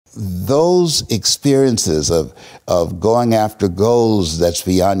those experiences of going after goals that's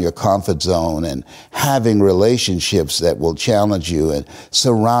beyond your comfort zone and having relationships that will challenge you and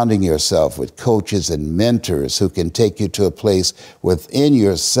surrounding yourself with coaches and mentors who can take you to a place within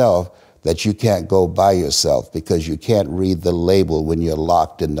yourself that you can't go by yourself because you can't read the label when you're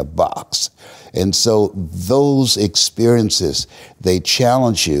locked in the box. And so those experiences, they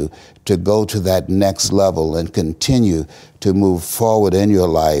challenge you to go to that next level and continue to move forward in your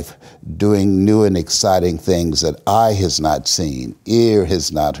life, doing new and exciting things that eye has not seen, ear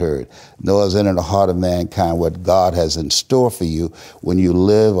has not heard, nor has entered the heart of mankind what God has in store for you when you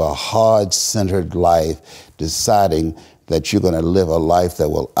live a heart-centered life, deciding that you're going to live a life that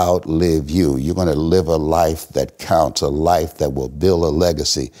will outlive you. You're going to live a life that counts, a life that will build a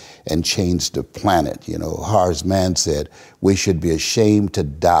legacy and change the planet. You know, Horace Mann said, we should be ashamed to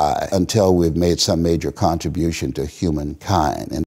die until we've made some major contribution to humankind. And